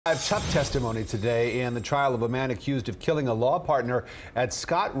Tough testimony today in the trial of a man accused of killing a law partner at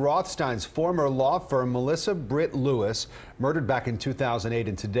Scott Rothstein's former law firm, Melissa Britt Lewis, murdered back in 2008.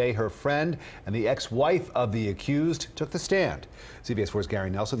 And today, her friend and the ex-wife of the accused took the stand. CBS 4's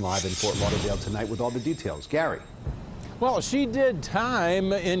Gary Nelson live in Fort Lauderdale tonight with all the details. Gary. Well, she did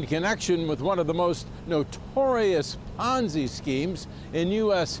time in connection with one of the most notorious Ponzi schemes in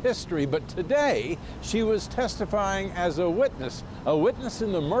U.S. history, but today she was testifying as a witness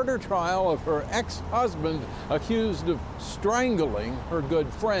in the murder trial of her ex-husband accused of strangling her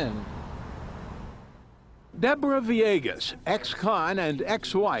good friend. Deborah Villegas, ex-con and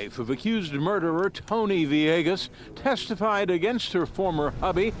ex-wife of accused murderer Tony Villegas, testified against her former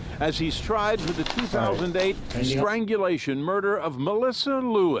hubby as he's tried for the 2008 strangulation murder of Melissa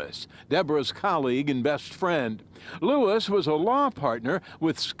Lewis, Deborah's colleague and best friend. Lewis was a law partner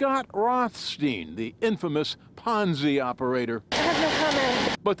with Scott Rothstein, the infamous Ponzi operator. I have no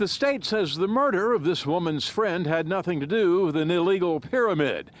comment. But the state says the murder of this woman's friend had nothing to do with an illegal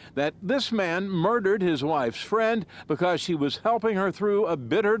pyramid, that this man murdered his wife's friend because she was helping her through a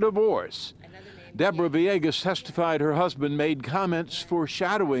bitter divorce. Deborah Villegas testified her husband made comments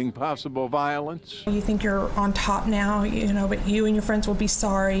foreshadowing possible violence. You think you're on top now, but you and your friends will be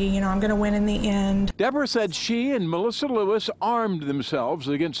sorry. I'm going to win in the end. Deborah said she and Melissa Lewis armed themselves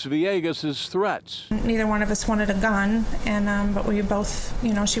against Villegas' threats. Neither one of us wanted a gun, but we both,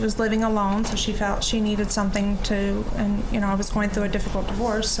 she was living alone, so she felt she needed something to, and, I was going through a difficult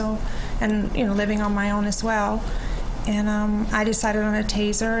divorce, and living on my own as well. And I decided on a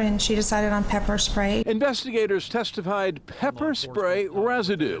taser, and she decided on pepper spray. Investigators testified pepper spray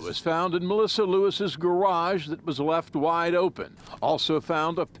residue was found in Melissa Lewis's garage that was left wide open. Also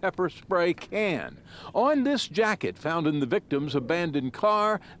found a pepper spray can. On this jacket found in the victim's abandoned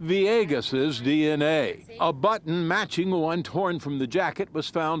car, Villegas' DNA. A button matching one torn from the jacket was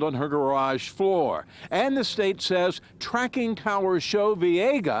found on her garage floor. And the state says tracking towers show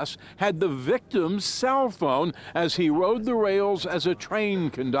Villegas had the victim's cell phone as he rode the rails as a train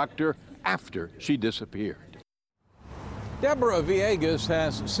conductor after she disappeared. Deborah Villegas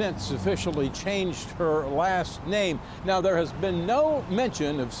has since officially changed her last name. Now, there has been no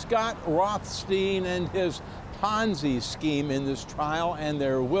mention of Scott Rothstein and his Ponzi scheme in this trial, and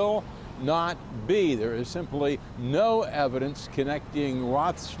there will not be. There is simply no evidence connecting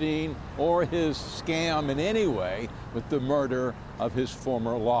Rothstein or his scam in any way with the murder of his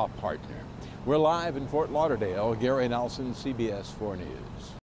former law partner. We're live in Fort Lauderdale. Gary Nelson, CBS 4 News.